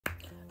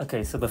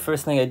Okay, so the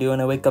first thing I do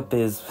when I wake up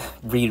is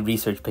read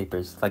research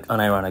papers, like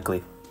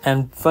unironically.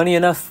 And funny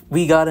enough,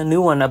 we got a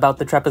new one about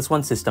the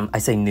TRAPPIST-1 system. I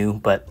say new,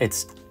 but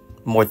it's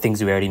more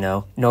things we already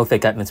know. No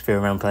thick atmosphere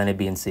around planet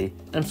B and C.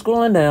 I'm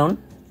scrolling down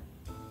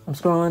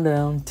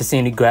to see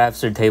any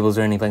graphs or tables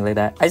or anything like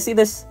that. I see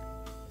this,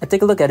 I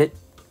take a look at it,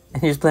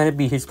 and here's planet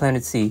B, here's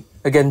planet C.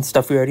 Again,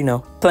 stuff we already know.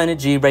 Planet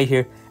G right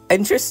here.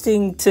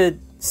 Interesting to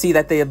see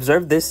that they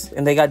observed this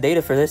and they got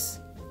data for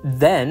this.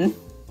 Then,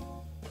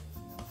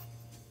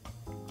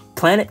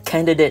 planet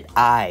candidate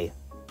I.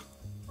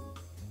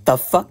 The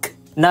fuck?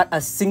 Not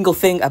a single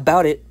thing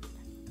about it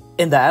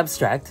in the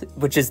abstract,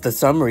 which is the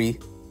summary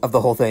of the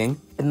whole thing.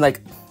 And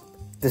like,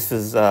 this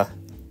is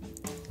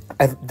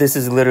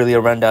literally a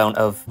rundown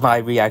of my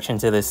reaction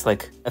to this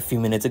like a few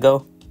minutes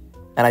ago.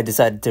 And I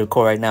decided to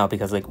record right now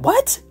because like,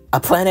 what? A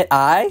planet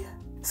I?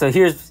 So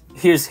here's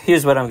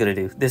what I'm gonna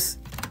do. This,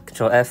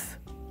 Control F,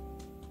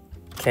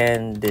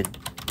 candidate.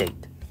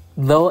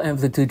 Low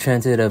amplitude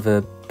transit of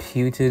a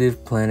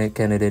putative planet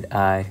candidate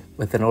I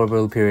with an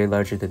orbital period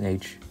larger than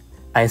H.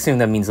 I assume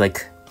that means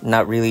like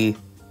not really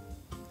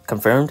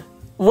confirmed.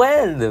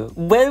 When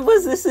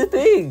was this a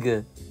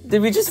thing?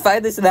 Did we just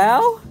find this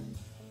now?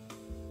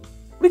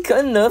 We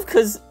couldn't have,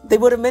 because they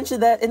would have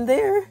mentioned that in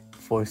there.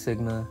 4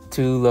 sigma,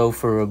 too low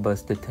for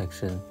robust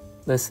detection.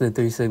 Less than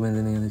 3 sigma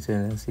than the other two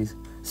analyses.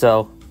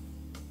 So,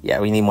 yeah,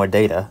 we need more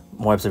data,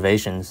 more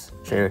observations,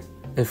 sure.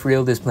 If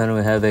real, this planet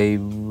would have a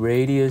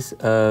radius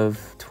of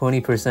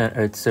 20%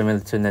 Earth similar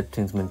to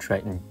Neptune's moon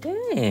Triton.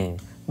 Dang.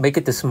 Make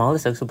it the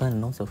smallest exoplanet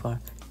known so far.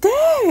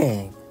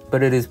 Dang.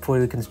 But it is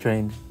poorly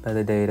constrained by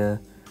the data.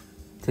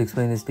 To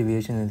explain this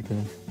deviation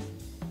indicates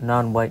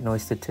non-white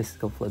noise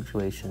statistical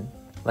fluctuation.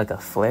 Like a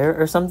flare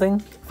or something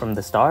from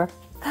the star?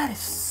 That is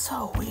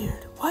so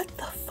weird. What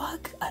the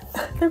fuck?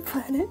 Another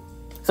planet?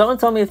 Someone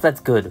tell me if that's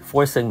good.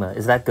 4 sigma,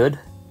 is that good?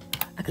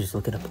 I could just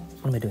look it up.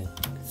 What am I doing?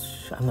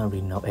 I'm not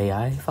reading no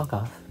AI, fuck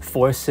off.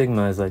 4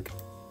 sigma is like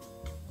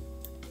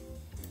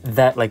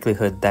that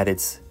likelihood that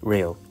it's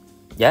real.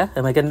 Yeah,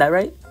 am I getting that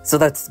right? So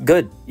that's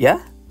good,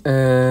 yeah?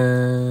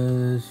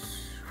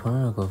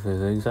 Particle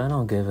physics, I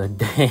don't give a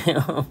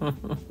damn.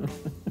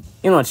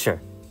 You know what,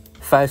 sure.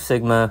 5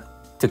 sigma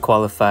to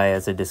qualify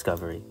as a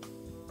discovery.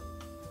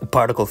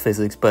 Particle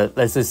physics, but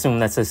let's assume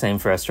that's the same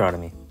for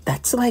astronomy.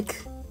 That's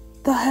like,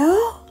 the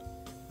hell?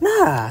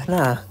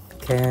 Nah.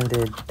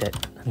 Candidate.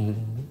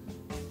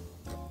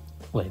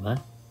 Wait,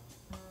 what?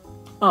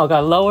 Oh, it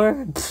got lower?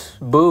 Pfft,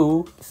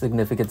 boo.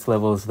 Significance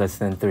level is less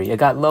than 3. It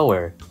got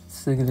lower.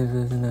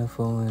 Significance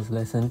level is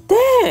less than...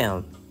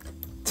 Damn!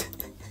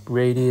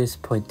 Radius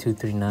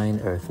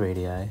 0.239 Earth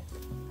radii.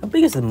 How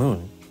big is the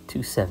moon?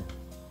 2.7.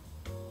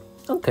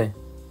 Okay.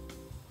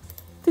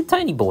 The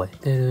tiny boy.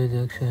 Data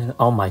reduction.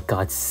 Oh my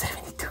god,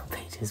 72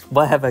 pages.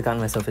 What have I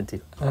gotten myself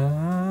into?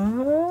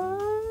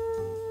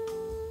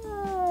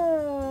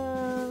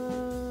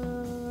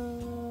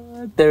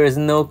 There is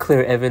no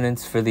clear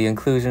evidence for the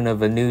inclusion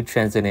of a new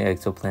transiting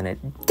exoplanet.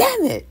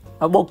 Damn it!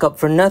 I woke up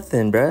for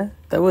nothing, bruh.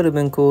 That would have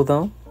been cool,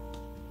 though.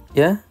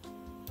 Yeah?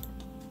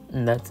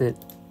 And that's it.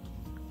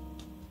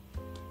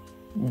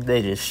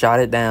 They just shot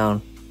it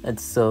down.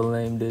 That's so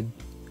lame, dude.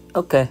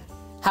 Okay.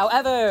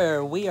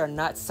 However, we are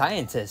not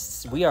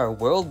scientists. We are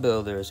world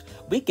builders.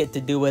 We get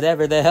to do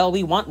whatever the hell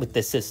we want with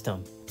this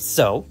system.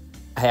 So,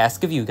 I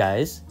ask of you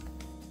guys,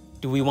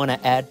 do we want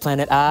to add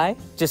Planet I?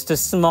 Just a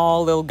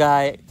small little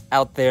guy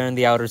out there in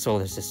the outer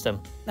solar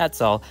system. That's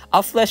all.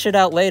 I'll flesh it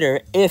out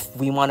later if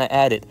we want to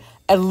add it.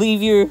 And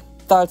leave your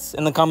thoughts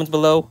in the comments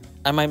below.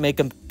 I might make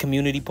a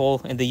community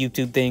poll in the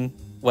YouTube thing,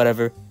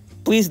 whatever.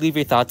 Please leave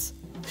your thoughts.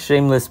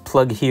 Shameless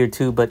plug here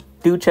too, but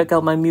do check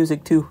out my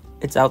music too.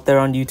 It's out there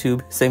on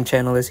YouTube, same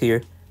channel as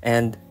here,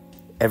 and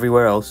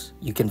everywhere else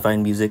you can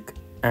find music.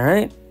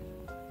 Alright?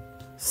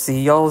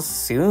 See y'all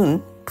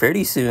soon,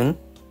 pretty soon.